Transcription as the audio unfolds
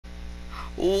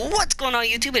What's going on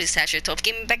YouTube? It is Ep.8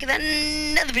 Gaming back with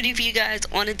another video for you guys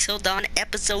on Until Dawn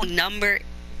episode number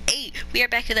 8. We are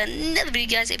back with another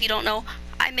video, guys. If you don't know,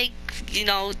 I make,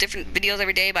 different videos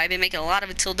every day, but I've been making a lot of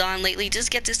Until Dawn lately. Just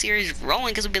get this series rolling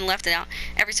because we've been left it out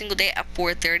every single day at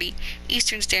 4:30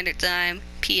 Eastern Standard Time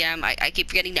p.m. I keep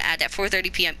forgetting to add that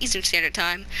 4:30 p.m. Eastern Standard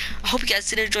Time. I hope you guys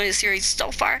did enjoy the series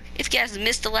so far. If you guys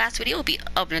missed the last video, it'll be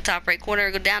up in the top right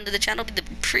corner. Go down to the channel, be the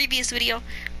previous video.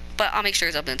 But I'll make sure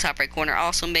it's up in the top right corner. I'll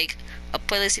also make a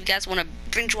playlist if you guys want to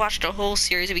binge watch the whole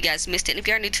series if you guys missed it. And if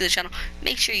you are new to the channel,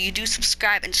 make sure you do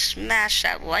subscribe and smash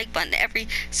that like button. Every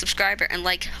subscriber and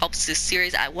like helps this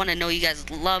series. I want to know you guys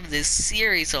love this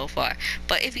series so far.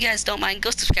 But if you guys don't mind,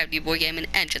 go subscribe to your boy Gaming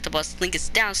and Jet the Bus. Link is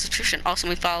down in the description. Also,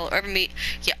 me follow over me.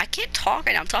 Yeah, I can't talk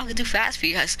right now. I'm talking too fast for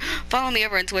you guys. Follow me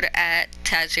over on Twitter at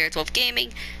TazShare12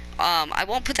 Gaming. I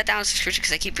won't put that down in the description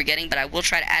because I keep forgetting, but I will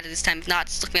try to add it this time. If not,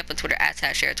 just look me up on Twitter at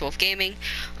TazShare12 Gaming.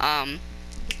 And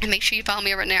make sure you follow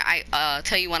me over there. I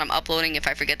tell you when I'm uploading if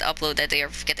I forget to upload that day or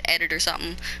forget to edit or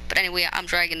something. But anyway, I'm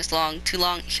dragging this too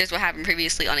long. Here's what happened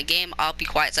previously on a game. I'll be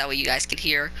quiet so that way you guys can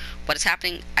hear what is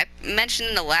happening. I mentioned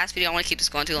in the last video, I don't want to keep this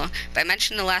going too long, but I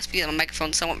mentioned in the last video that my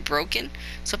microphone's somewhat broken.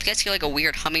 So if you guys hear like a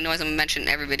weird humming noise, I'm going to mention in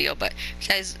every video. But if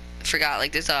you guys forgot,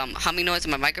 like there's humming noise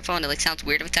in my microphone. It like sounds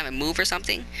weird every time I move or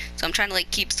something. So I'm trying to like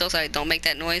keep still so I don't make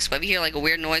that noise. But if you hear like a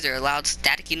weird noise or a loud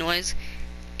staticky noise,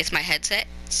 it's my headset.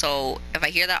 So if I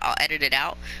hear that, I'll edit it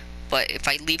out. But if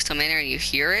I leave some in there and you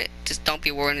hear it, just don't be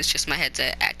worried. It's just my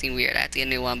headset acting weird. I have to get a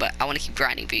new one, but I want to keep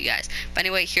grinding for you guys. But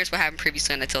anyway, here's what happened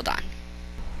previously on Until Dawn.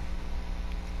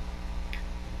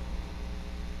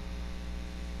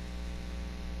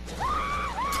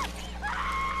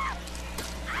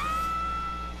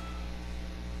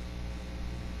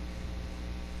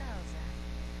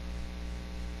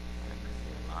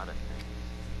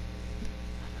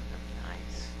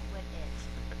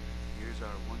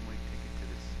 Our one-way ticket to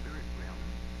the spirit realm.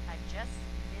 I've just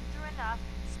been through enough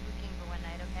spooking for one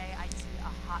night, okay? I see a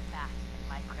hot bath in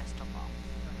my crystal ball.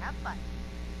 So have fun.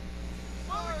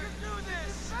 Oh, we can do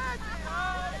this!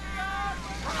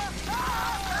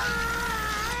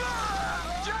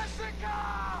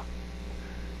 Jessica!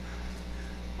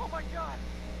 Oh my god!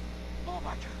 Oh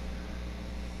my god!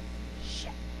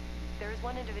 Shit. There is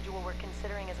one individual we're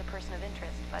considering as a person of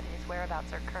interest, but his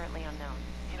whereabouts are currently unknown.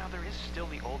 You know, there is still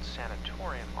the old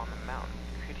sanatorium on the mountain.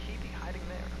 Could he be hiding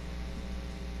there?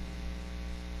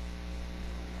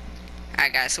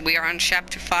 Alright guys, so we are on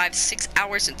chapter 5, 6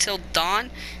 hours until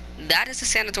dawn. That is the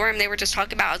sanatorium they were just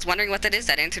talking about. I was wondering what that is.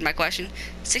 That answered my question.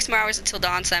 6 more hours until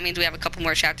dawn, so that means we have a couple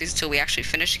more chapters until we actually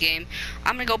finish the game.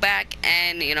 I'm going to go back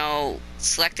and,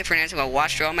 select different answers. I'm going to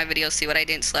watch through all my videos, see what I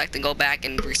didn't select, and go back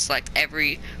and reselect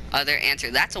every other answer.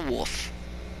 That's a wolf.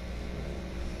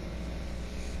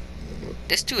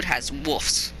 This dude has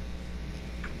wolves.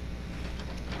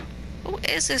 Who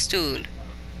is this dude?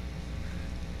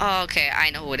 Oh, okay,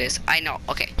 I know who it is. I know.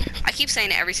 Okay. I keep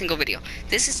saying it every single video.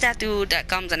 This is that dude that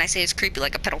comes and I say is creepy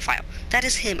like a pedophile. That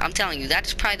is him. I'm telling you. That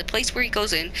is probably the place where he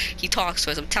goes in. He talks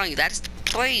to us. I'm telling you. That is the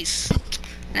place.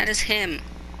 That is him.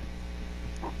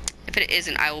 If it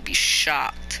isn't, I will be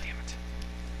shocked. Damn it.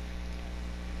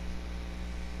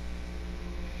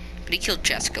 But he killed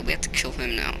Jessica. We have to kill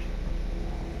him now.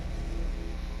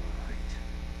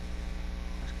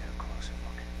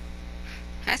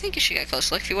 I think you should get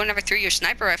close. Look, if you would never threw your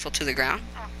sniper rifle to the ground,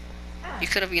 you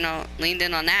could have, leaned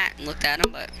in on that and looked at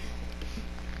him, but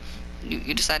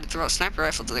you decided to throw a sniper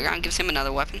rifle to the ground. Gives him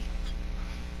another weapon.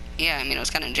 Yeah, I mean, it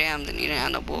was kind of jammed and you didn't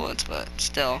have no bullets, but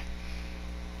still.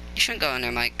 You shouldn't go in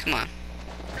there, Mike. Come on.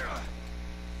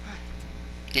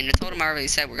 And you told him I already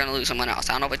said we're going to lose someone else.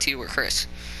 I don't know if it's you or Chris.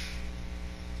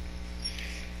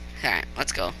 Alright,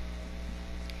 let's go.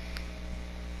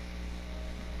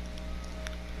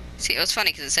 See, it was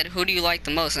funny because it said, who do you like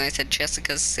the most? And I said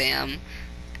Jessica, Sam,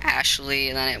 Ashley,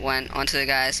 and then it went on to the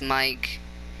guys, Mike.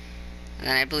 And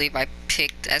then I believe I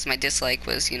picked, as my dislike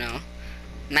was,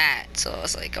 Matt. So I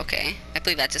was like, okay. I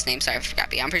believe that's his name. Sorry, I forgot.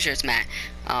 But yeah, I'm pretty sure it's Matt.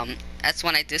 That's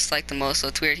one I disliked the most, so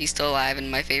it's weird he's still alive,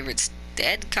 and my favorite's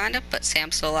dead, kind of, but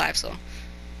Sam's still alive, so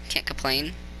can't complain.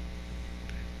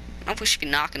 I don't know if we should be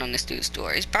knocking on this dude's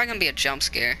door. He's probably going to be a jump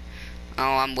scare.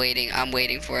 Oh, I'm waiting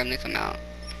for him to come out.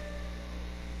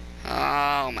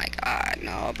 Oh my god,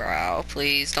 no, bro.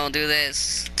 Please don't do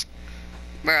this.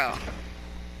 Bro.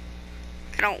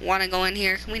 I don't want to go in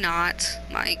here. Can we not?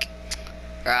 Mike.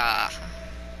 Bruh.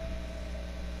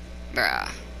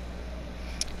 Bruh.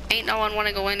 Ain't no one want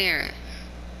to go in here.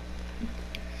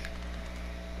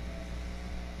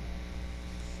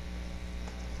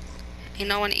 Ain't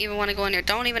no one even want to go in there.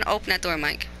 Don't even open that door,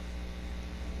 Mike.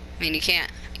 I mean, you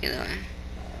can't. Either way.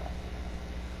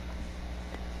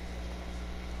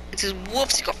 It's his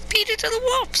wolves. You go feed it to the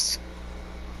wolves.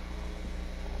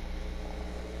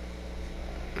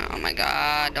 Oh my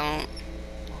god, don't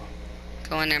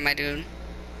go in there, my dude.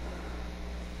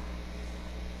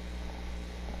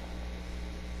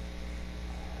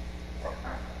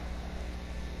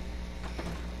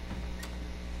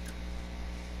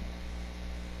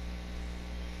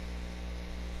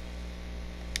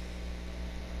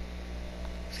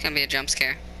 It's gonna be a jump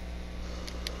scare.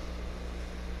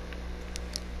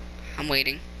 I'm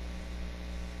waiting.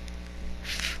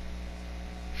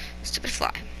 Stupid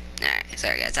fly. Alright,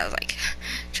 sorry guys, I was like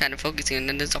trying to focus here, and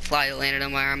then there's a fly that landed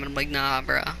on my arm, and I'm like, nah,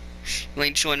 bro, you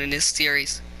ain't joining this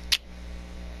series.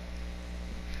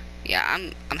 Yeah,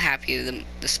 I'm happy with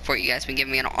the support you guys been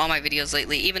giving me on all my videos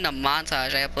lately, even the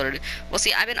montage I uploaded. Well,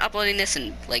 see, I've been uploading this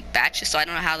in like batches, so I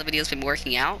don't know how the video's been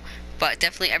working out, but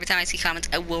definitely every time I see comments,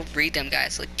 I will read them,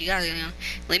 guys. Like, you guys,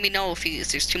 let me know if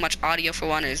there's too much audio for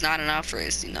one, or there's not enough, or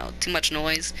is, too much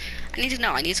noise. I need to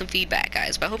know. I need some feedback,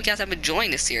 guys. But I hope you guys have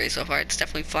enjoying this series so far. It's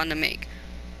definitely fun to make.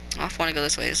 I want to go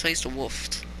this way. This way's the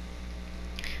wolf.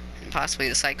 And possibly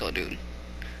the psycho dude.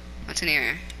 What's in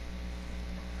here?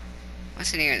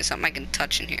 What's in here? There's something I can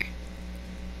touch in here.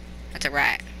 That's a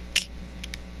rat.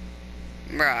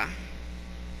 Bruh.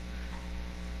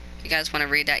 If you guys want to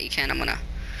read that, you can.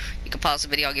 You can pause the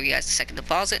video. I'll give you guys a second to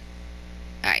pause it.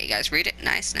 Alright, you guys read it.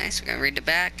 Nice, nice. We're going to read the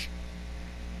back.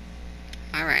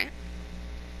 Alright.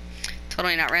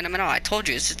 Totally not random at all. I told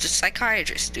you, it's just a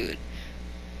psychiatrist, dude.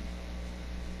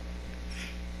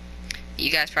 You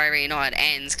guys probably already know how it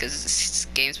ends, because this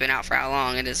game's been out for how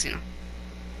long it is, I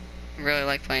really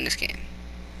like playing this game.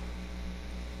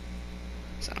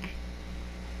 So.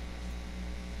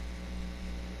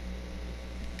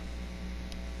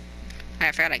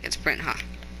 I forgot I could sprint, huh?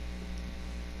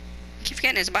 I keep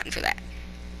forgetting there's a button for that.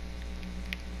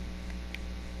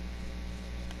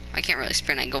 I can't really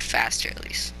sprint, I can go faster at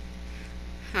least.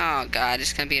 Oh god,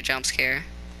 it's gonna be a jump scare.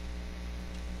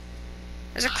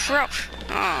 There's a crow.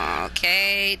 Oh,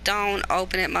 okay, don't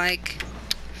open it, Mike.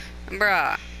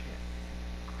 Bruh.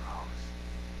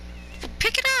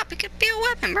 Pick it up, it could be a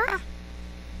weapon, bruh.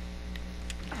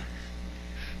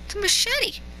 It's a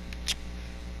machete.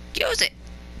 Use it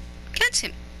against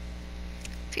him.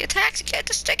 If he attacks, you get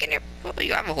the stick in your... Oh,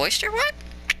 you have a hoister? What?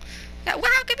 Yeah,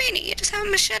 well, how convenient. You just have a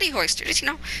machete hoister. Just,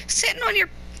 sitting on your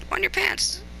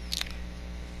pants.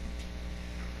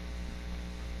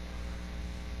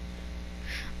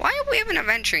 Why are we even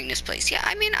adventuring this place? Yeah,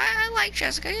 I mean, I like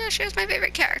Jessica. Yeah, she was my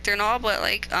favorite character and all, but,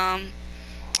 like, oh,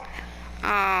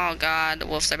 God, the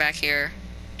wolves are back here.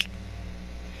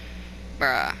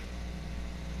 Bruh.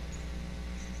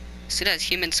 See those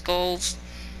human skulls?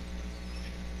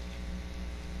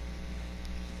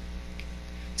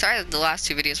 Sorry that the last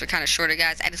two videos were kind of shorter,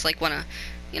 guys. I just, like, want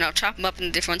to, chop them up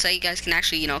into different ones so you guys can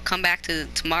actually, come back to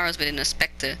tomorrow's video and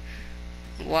expect to...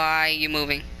 Why are you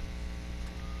moving?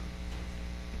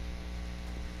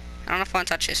 I don't know if I want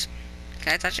to touch this.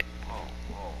 Can I touch it?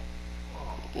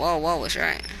 Whoa, whoa, what's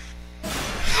right?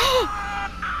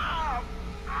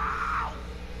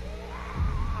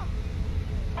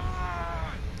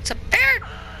 It's a bear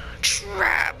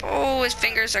trap. Oh, his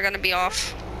fingers are gonna be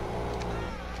off.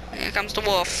 Here comes the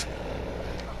wolf.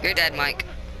 You're dead, Mike.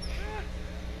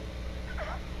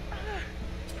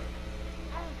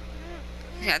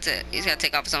 He's got to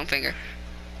take off his own finger.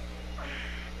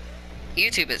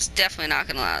 YouTube is definitely not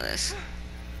gonna allow this.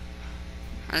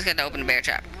 I just got to open the bear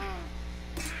trap.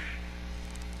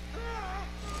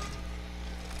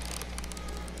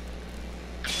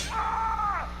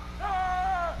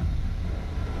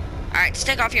 Alright, just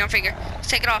take off your own finger. Just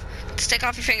take it off. Just take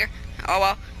off your finger. Oh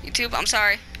well. YouTube, I'm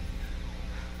sorry.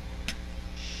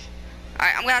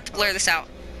 Alright, I'm gonna have to blur this out.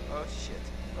 Oh shit.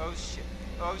 Oh shit.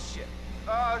 Oh shit.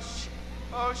 Oh shit.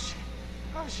 Oh shit.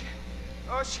 Oh shit.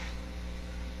 Oh shit.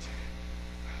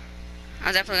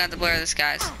 I'm definitely gonna have to blur this,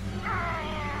 guys.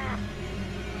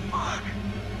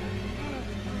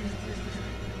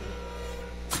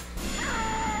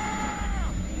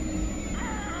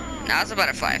 Now it's a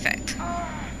butterfly effect.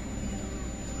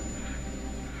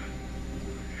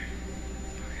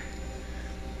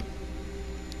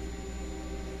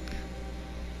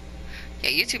 Yeah,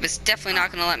 YouTube is definitely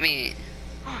not gonna let me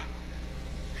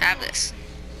have this.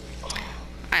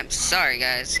 I'm sorry,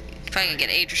 guys. Probably gonna get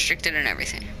age restricted and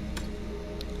everything.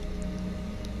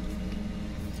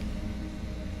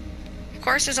 Of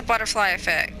course, there's a butterfly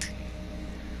effect.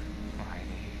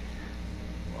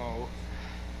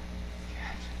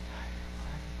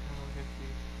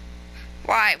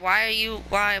 Why? Why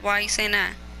are you saying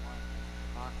that?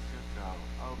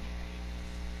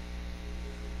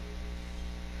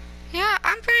 Yeah,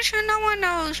 I'm pretty pretty sure no one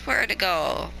knows where to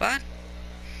go, but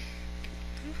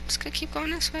I'm just gonna keep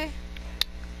going this way.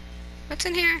 What's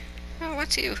in here? Oh,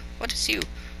 what's you? What is you?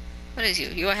 What is you?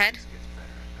 You a head?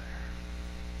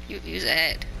 You's a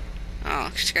head.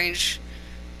 Oh, strange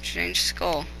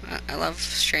skull. I love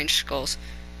strange skulls.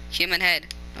 Human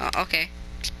head. Oh, okay.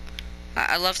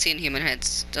 I love seeing human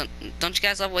heads. Don't you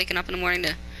guys love waking up in the morning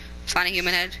to find a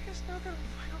human head?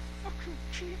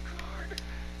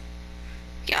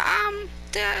 Yeah,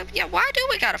 yeah, why do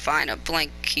we gotta find a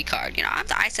blank key card? You know,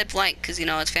 I said blank because, you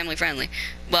know, it's family friendly.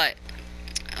 But,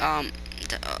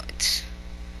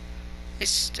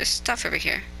 there's stuff over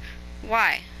here.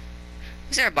 Why?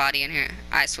 Is there a body in here?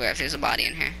 I swear if there's a body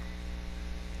in here.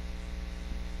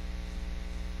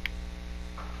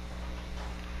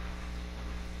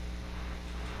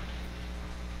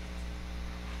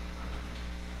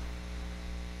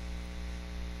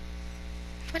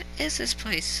 What is this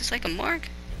place? Is this like a morgue?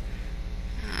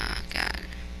 Oh, God.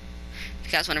 If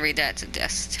you guys want to read that, it's a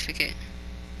death certificate.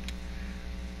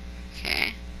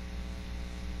 Okay.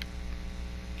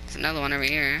 There's another one over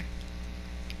here.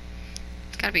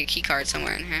 There's gotta be a key card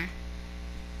somewhere in here.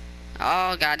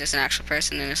 Oh, God, there's an actual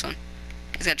person in this one.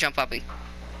 He's gonna jump up and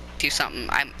do something.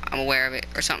 I'm aware of it.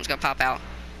 Or something's gonna pop out.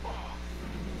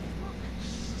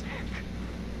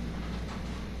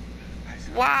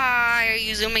 Why are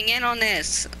you zooming in on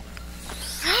this?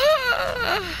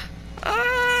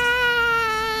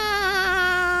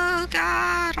 Oh,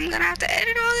 God. I'm gonna have to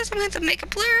edit all this. I'm gonna have to make a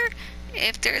blur.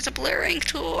 If there's a blurring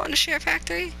tool on the Share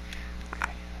Factory.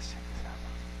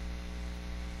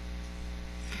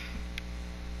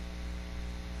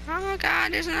 Oh,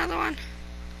 God. There's another one.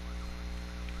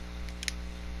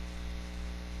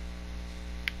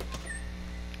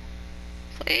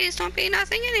 Please don't be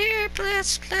nothing in here.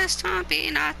 Please don't be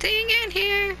nothing in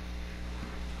here.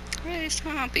 Please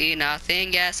don't be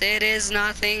nothing. Yes, it is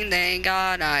nothing. Thank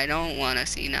God I don't want to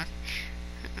see nothing.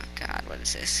 Oh, God, what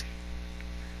is this?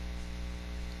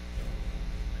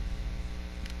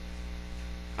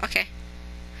 Okay.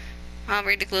 I'll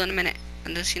read the clue in a minute.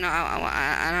 And just, you know,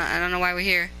 I don't know why we're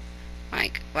here.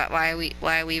 Like, why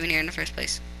are we even here in the first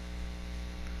place?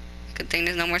 Good thing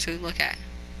there's no more to look at.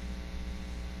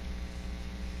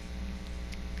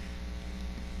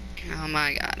 Oh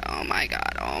my God, oh my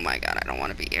God, oh my God, I don't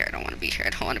want to be here, I don't want to be here,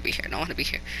 I don't want to be here, I don't want to be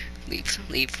here.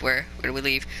 Leave, where do we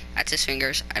leave? That's his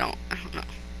fingers, I don't know.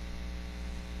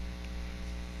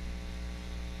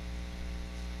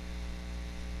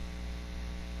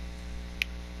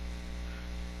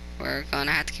 We're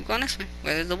gonna have to keep going this way,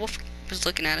 where the wolf was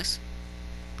looking at us.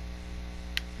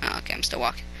 Oh, okay, I'm still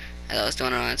walking. I thought it was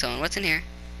doing it on its own. What's in here?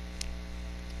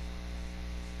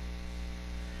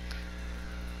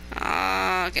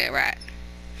 Okay, right.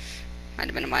 Might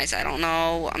have been a mice, I don't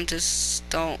know. I'm just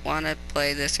don't want to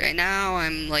play this right now.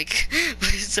 I'm like,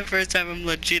 this is the first time I'm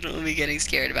legitimately getting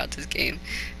scared about this game.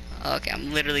 Okay,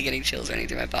 I'm literally getting chills running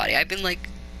through my body. I've been like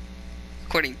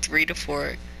recording 3 to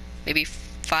 4, maybe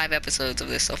 5 episodes of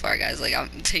this so far, guys. Like,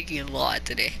 I'm taking a lot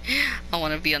today. I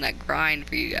want to be on that grind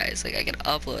for you guys. Like, I can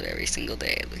upload every single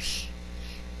day. Like,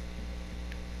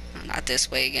 not this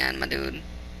way again, my dude.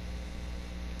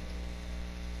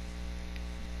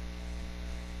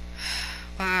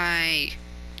 Why?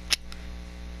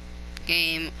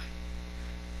 Game.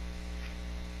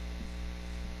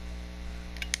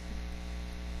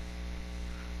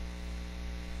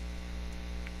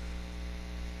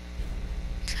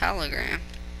 Telegram.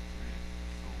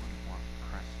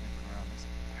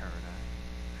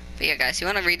 But yeah, guys, you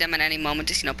want to read them at any moment,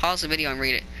 just, you know, pause the video and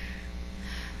read it.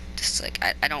 Just like,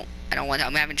 I don't want to,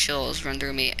 I'm having chills run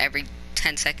through me every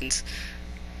 10 seconds.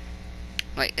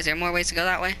 Wait, is there more ways to go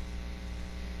that way?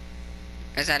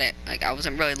 Or is that it? Like, I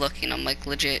wasn't really looking. I'm like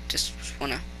legit just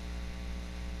want to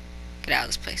get out of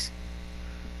this place.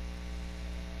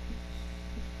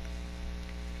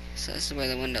 So this is where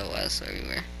the window was, so we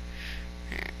were.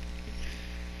 Alright.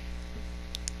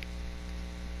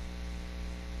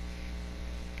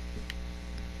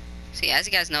 See, as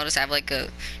you guys notice, I have like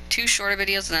 2 shorter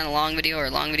videos and then a long video, or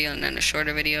a long video and then a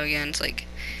shorter video again. It's like,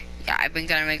 yeah, I've been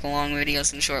trying to make long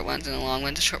videos and short ones and the long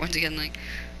ones and short ones again. Like,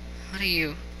 what are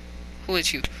you? Who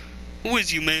is you? Who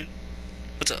is you, man?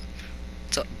 What's up?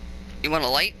 What's up? You want a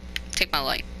light? Take my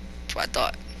light. That's what I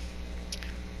thought.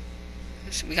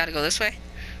 So we gotta go this way?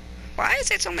 Why is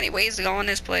there so many ways to go in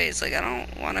this place? Like, I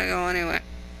don't want to go anywhere.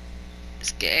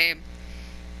 This game.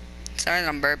 Sorry that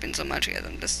I'm burping so much, guys.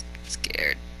 I'm just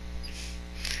scared.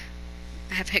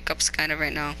 I have hiccups kind of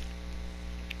right now.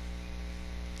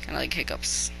 Kind of like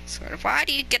hiccups, sort of. Why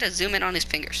do you get to zoom in on his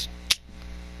fingers?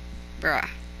 Bruh.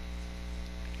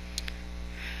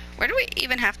 Where do we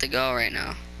even have to go right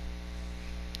now?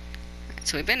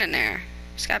 So we've been in there.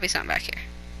 There's gotta be something back here.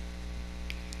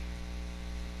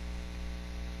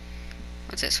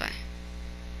 What's this way?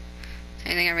 Is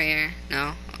anything over here?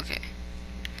 No? Okay.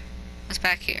 What's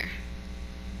back here?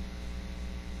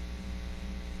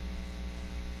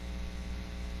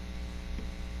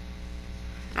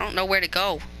 I don't know where to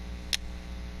go.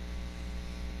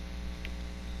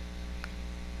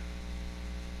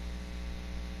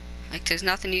 Like, there's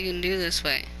nothing you can do this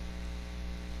way.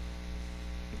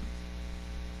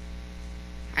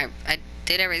 I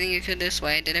did everything you could this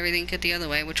way. I did everything you could the other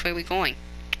way. Which way are we going?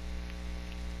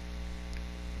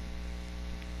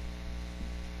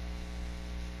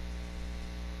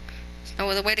 There's no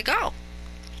other way to go.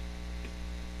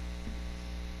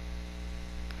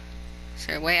 Is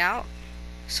there a way out?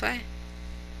 This way?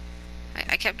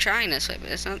 I kept trying this way, but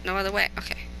there's no other way.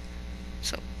 Okay.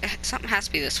 So, something has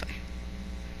to be this way.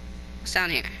 What's down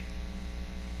here?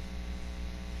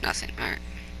 Nothing. Alright.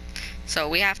 So,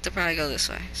 we have to probably go this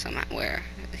way. Somehow. Where?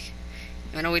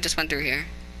 I know we just went through here.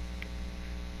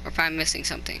 We're probably missing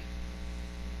something.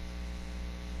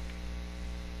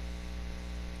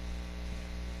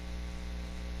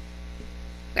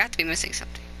 We have to be missing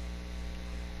something.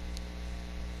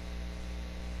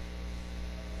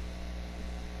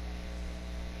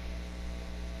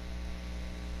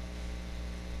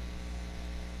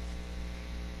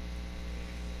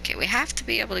 Okay, we have to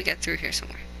be able to get through here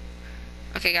somewhere.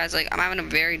 Okay, guys, like, I'm having a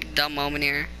very dumb moment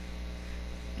here.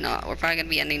 No, we're probably going to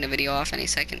be ending the video off any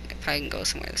second. I probably can go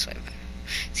somewhere this way. But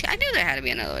see, I knew there had to be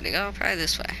another way to go. Probably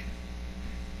this way.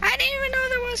 I didn't even know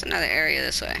there was another area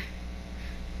this way.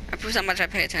 That proves how much I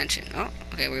pay attention. Oh,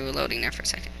 okay, we were loading there for a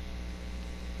second.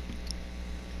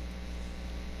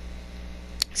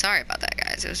 Sorry about that,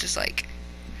 guys. It was just, like,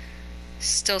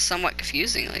 still somewhat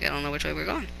confusing. Like, I don't know which way we're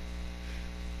going.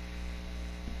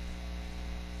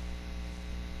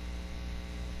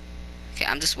 Okay,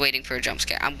 I'm just waiting for a jump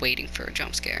scare. I'm waiting for a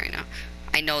jump scare right now.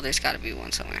 I know there's got to be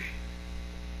one somewhere.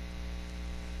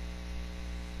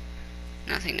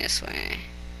 Nothing this way.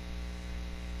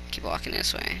 Keep walking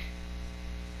this way.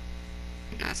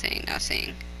 Nothing,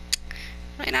 nothing.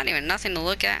 Really, not even nothing to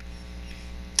look at.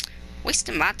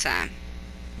 Wasting my time.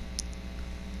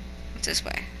 What's this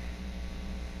way?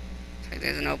 Looks like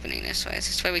there's an opening this way. Is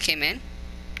this the way we came in?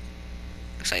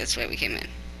 Looks like that's the way we came in.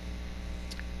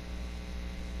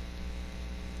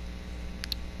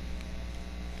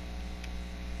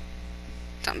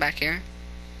 Something back here.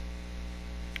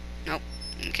 Nope.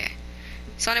 Okay.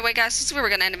 So anyway, guys, this is where we're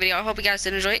gonna end the video. I hope you guys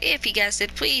did enjoy it. If you guys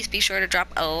did, please be sure to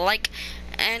drop a like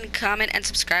and comment and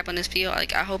subscribe on this video.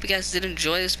 Like, I hope you guys did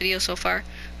enjoy this video so far.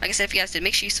 Like I said, if you guys did,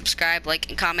 make sure you subscribe, like,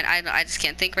 and comment. I just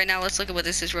can't think right now. Let's look at what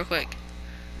this is real quick.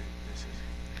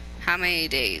 How many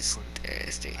days?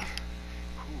 Thursday.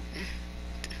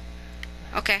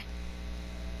 Okay.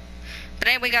 But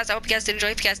anyway, guys, I hope you guys did enjoy.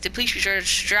 If you guys did, please be sure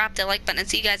to drop that like button and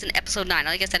see you guys in episode 9.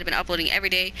 Like I said, I've been uploading every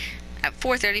day at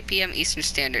 4:30 p.m. Eastern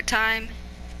Standard Time.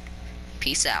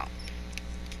 Peace out.